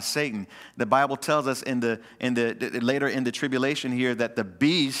led by Satan. The Bible tells us later in the tribulation here that the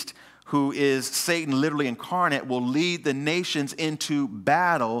beast, who is Satan literally incarnate, will lead the nations into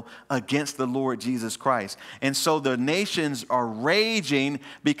battle against the Lord Jesus Christ. And so the nations are raging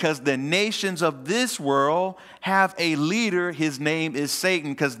because the nations of this world have a leader. His name is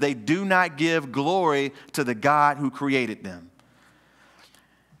Satan, because they do not give glory to the God who created them.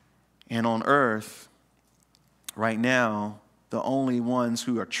 And on earth, right now, the only ones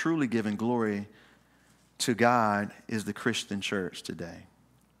who are truly giving glory to God is the Christian church today.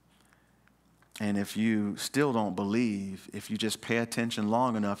 And if you still don't believe, if you just pay attention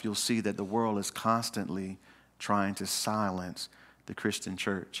long enough, you'll see that the world is constantly trying to silence the Christian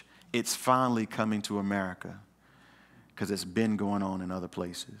church. It's finally coming to America because it's been going on in other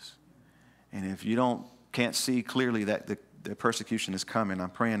places. And if you can't see clearly that the persecution is coming, I'm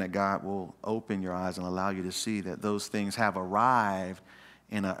praying that God will open your eyes and allow you to see that those things have arrived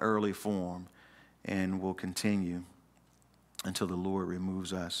in an early form and will continue until the Lord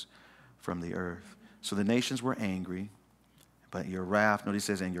removes us from the earth. So the nations were angry, but your wrath, notice he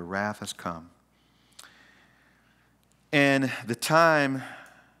says, and your wrath has come. And the time,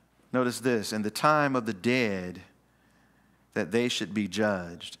 notice this, and the time of the dead that they should be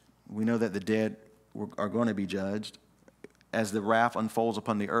judged. We know that the dead are going to be judged. As the wrath unfolds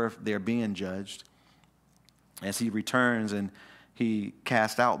upon the earth, they're being judged. As he returns and he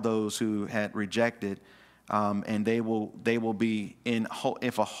casts out those who had rejected, and they will be in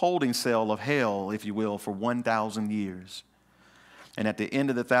a holding cell of hell, if you will, for 1,000 years. And at the end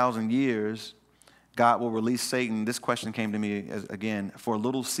of the 1,000 years, God will release Satan. This question came to me again, for a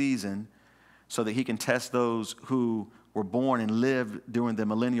little season, so that he can test those who were born and lived during the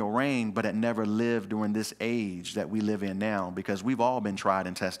millennial reign, but had never lived during this age that we live in now, because we've all been tried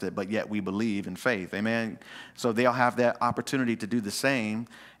and tested, but yet we believe in faith. Amen. So they'll have that opportunity to do the same,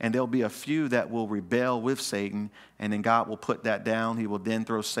 and there'll be a few that will rebel with Satan, and then God will put that down. He will then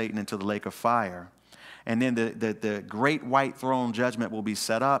throw Satan into the lake of fire. And then the great white throne judgment will be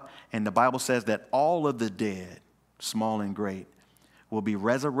set up, and the Bible says that all of the dead, small and great, will be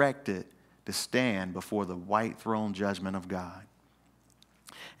resurrected to stand before the white throne judgment of God.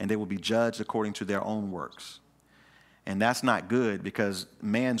 And they will be judged according to their own works. And that's not good, because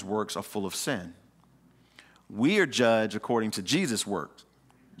man's works are full of sin. We are judged according to Jesus' works,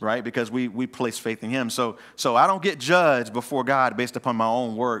 right? Because we place faith in him. So I don't get judged before God based upon my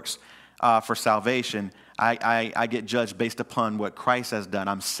own works for salvation. I get judged based upon what Christ has done.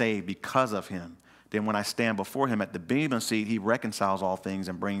 I'm saved because of him. Then when I stand before him at the bema seat, he reconciles all things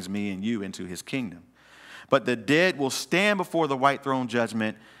and brings me and you into his kingdom. But the dead will stand before the white throne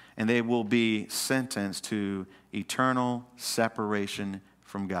judgment, and they will be sentenced to eternal separation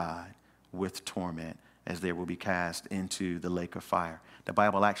from God with torment. as they will be cast into the lake of fire. The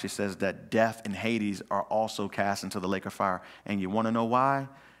Bible actually says that death and Hades are also cast into the lake of fire. And you want to know why?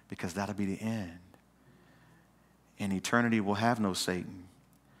 Because that'll be the end. And eternity will have no Satan.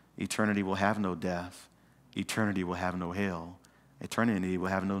 Eternity will have no death. Eternity will have no hell. Eternity will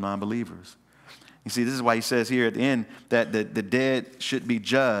have no non-believers. You see, this is why he says here at the end that the dead should be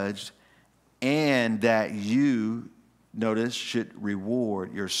judged and that you, notice, should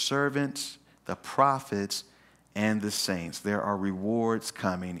reward your servants, the prophets, and the saints. There are rewards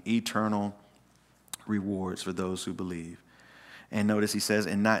coming, eternal rewards for those who believe. And notice he says,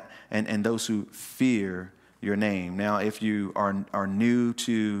 and those who fear your name. Now, if you are new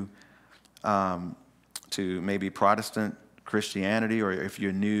to maybe Protestant Christianity, or if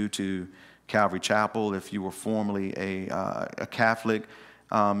you're new to Calvary Chapel, if you were formerly a Catholic,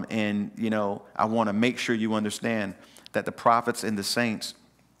 and I want to make sure you understand that the prophets and the saints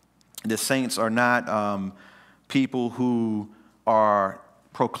are not people who are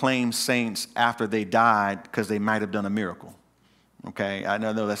proclaimed saints after they died because they might have done a miracle. Okay, I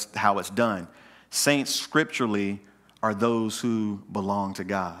know that's how it's done. Saints scripturally are those who belong to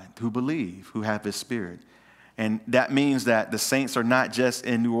God, who believe, who have His Spirit. And that means that the saints are not just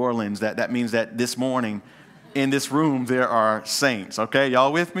in New Orleans. That means that this morning in this room there are saints. Okay,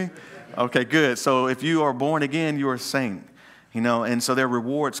 y'all with me? Okay, good. So if you are born again, you're a saint. And so there are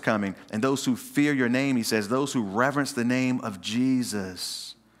rewards coming. And those who fear your name, he says, those who reverence the name of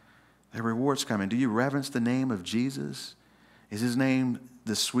Jesus, there are rewards coming. Do you reverence the name of Jesus? Is his name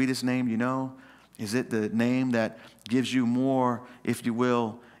the sweetest name you know? Is it the name that gives you more, if you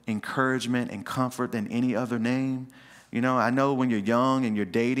will, encouragement and comfort than any other name? I know when you're young and you're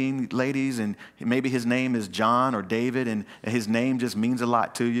dating ladies and maybe his name is John or David and his name just means a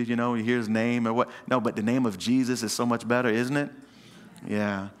lot to you. You hear his name or what. No, but the name of Jesus is so much better, isn't it?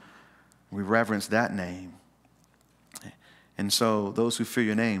 Yeah. We reverence that name. And so those who fear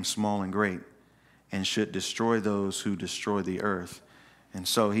your name, small and great, and should destroy those who destroy the earth. And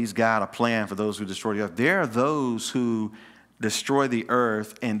so he's got a plan for those who destroy the earth. There are those who destroy the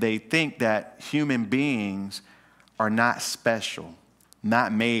earth and they think that human beings are not special,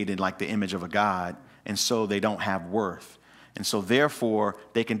 not made in like the image of a God, and so they don't have worth. And so therefore,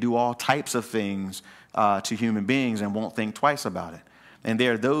 they can do all types of things to human beings and won't think twice about it. And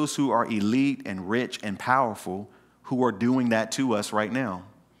there are those who are elite and rich and powerful who are doing that to us right now.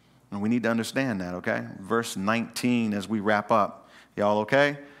 And we need to understand that, okay? Verse 19 as we wrap up. Y'all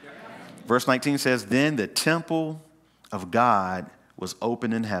okay? Yeah. Verse 19 says, then the temple of God was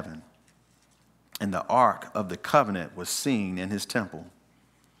open in heaven, and the ark of the covenant was seen in his temple.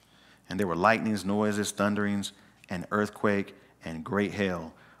 And there were lightnings, noises, thunderings, and earthquake, and great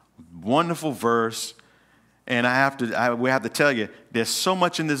hail. Wonderful verse. And we have to tell you, there's so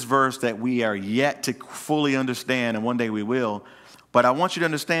much in this verse that we are yet to fully understand, and one day we will. But I want you to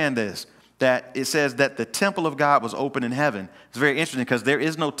understand this, that it says that the temple of God was open in heaven. It's very interesting because there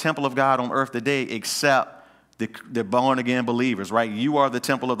is no temple of God on earth today except the born-again believers, right? You are the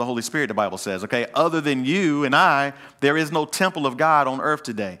temple of the Holy Spirit, the Bible says, okay? Other than you and I, there is no temple of God on earth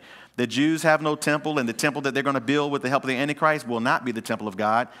today. The Jews have no temple, and the temple that they're going to build with the help of the Antichrist will not be the temple of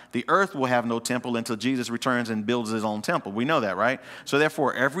God. The earth will have no temple until Jesus returns and builds his own temple. We know that, right? So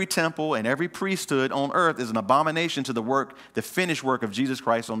therefore, every temple and every priesthood on earth is an abomination to the finished work of Jesus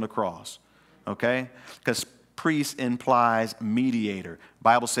Christ on the cross, okay? Because priest implies mediator.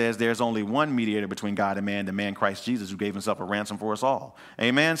 Bible says there's only one mediator between God and man, the man Christ Jesus, who gave himself a ransom for us all.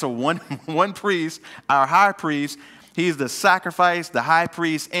 Amen? So one priest, our high priest, he's the sacrifice, the high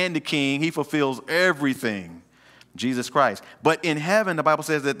priest, and the king. He fulfills everything, Jesus Christ. But in heaven, the Bible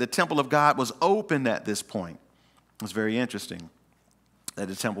says that the temple of God was open at this point. It's very interesting that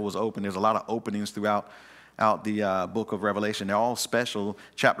the temple was open. There's a lot of openings throughout the book of Revelation. They're all special.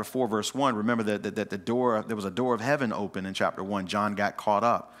 Chapter 4, verse 1, remember that there was a door of heaven open in chapter 1. John got caught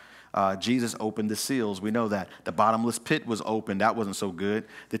up. Jesus opened the seals. We know that. The bottomless pit was open. That wasn't so good.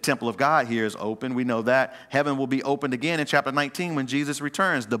 The temple of God here is open. We know that. Heaven will be opened again in chapter 19 when Jesus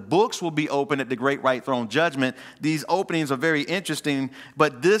returns. The books will be open at the great white throne judgment. These openings are very interesting,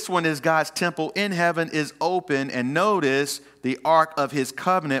 but this one is God's temple in heaven is open. And notice the ark of his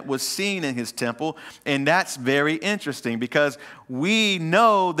covenant was seen in his temple. And that's very interesting because we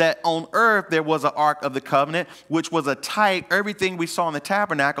know that on earth there was an ark of the covenant, which was a type. Everything we saw in the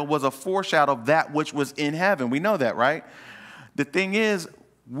tabernacle was a foreshadow of that which was in heaven. We know that, right? The thing is,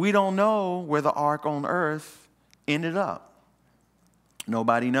 we don't know where the ark on earth ended up.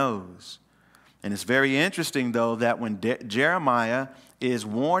 Nobody knows. And it's very interesting, though, that when Jeremiah is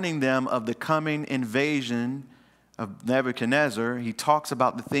warning them of the coming invasion of Nebuchadnezzar, he talks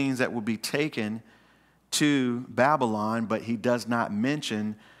about the things that will be taken to Babylon, but he does not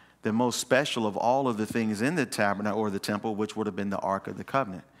mention the most special of all of the things in the tabernacle or the temple, which would have been the Ark of the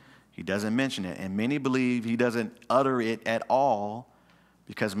Covenant. He doesn't mention it. And many believe he doesn't utter it at all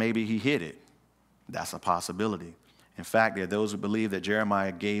because maybe he hid it. That's a possibility. In fact, there are those who believe that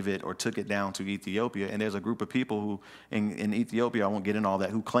Jeremiah gave it or took it down to Ethiopia. And there's a group of people who, in Ethiopia, I won't get into all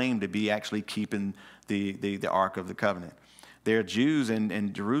that, who claim to be actually keeping the Ark of the Covenant. There are Jews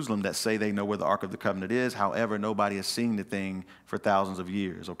in Jerusalem that say they know where the Ark of the Covenant is. However, nobody has seen the thing for thousands of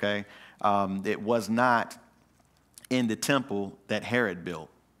years, okay? It was not in the temple that Herod built.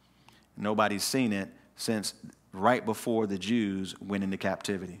 Nobody's seen it since right before the Jews went into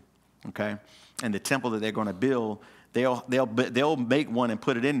captivity, okay? And the temple that they're going to build, they'll make one and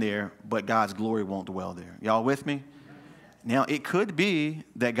put it in there, but God's glory won't dwell there. Y'all with me? Now, it could be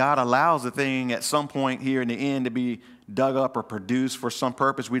that God allows the thing at some point here in the end to be dug up or produced for some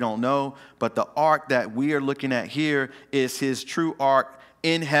purpose. We don't know. But the ark that we are looking at here is his true ark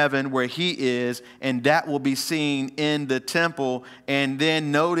in heaven where he is, and that will be seen in the temple. And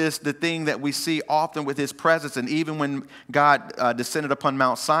then notice the thing that we see often with his presence, and even when God descended upon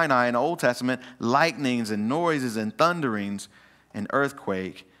Mount Sinai in the Old Testament, lightnings and noises and thunderings and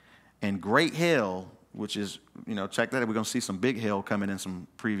earthquake and great hail, which is, check that out. We're going to see some big hail coming in some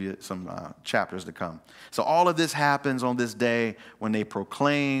chapters to come. So all of this happens on this day when they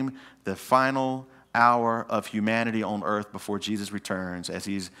proclaim the final hour of humanity on earth before Jesus returns, as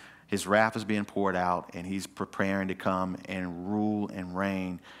his wrath is being poured out and he's preparing to come and rule and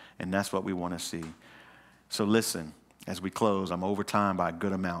reign. And that's what we want to see. So listen, as we close, I'm over time by a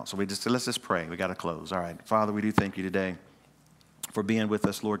good amount. So let's just pray. We got to close. All right. Father, we do thank you today for being with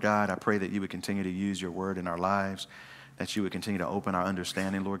us, Lord God. I pray that you would continue to use your word in our lives, that you would continue to open our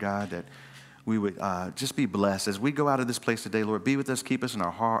understanding, Lord God, that we would just be blessed. As we go out of this place today, Lord, be with us, keep us in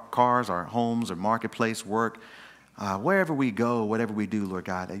our cars, our homes, our marketplace, work, wherever we go, whatever we do, Lord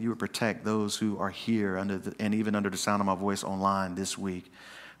God, that you would protect those who are here and even under the sound of my voice online this week,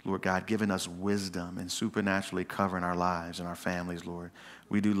 Lord God, giving us wisdom and supernaturally covering our lives and our families, Lord.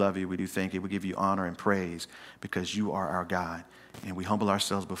 We do love you. We do thank you. We give you honor and praise because you are our God. And we humble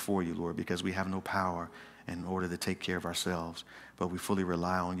ourselves before you, Lord, because we have no power in order to take care of ourselves. But we fully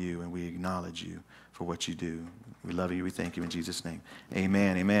rely on you and we acknowledge you for what you do. We love you. We thank you in Jesus' name.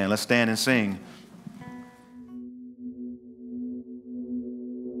 Amen. Amen. Let's stand and sing.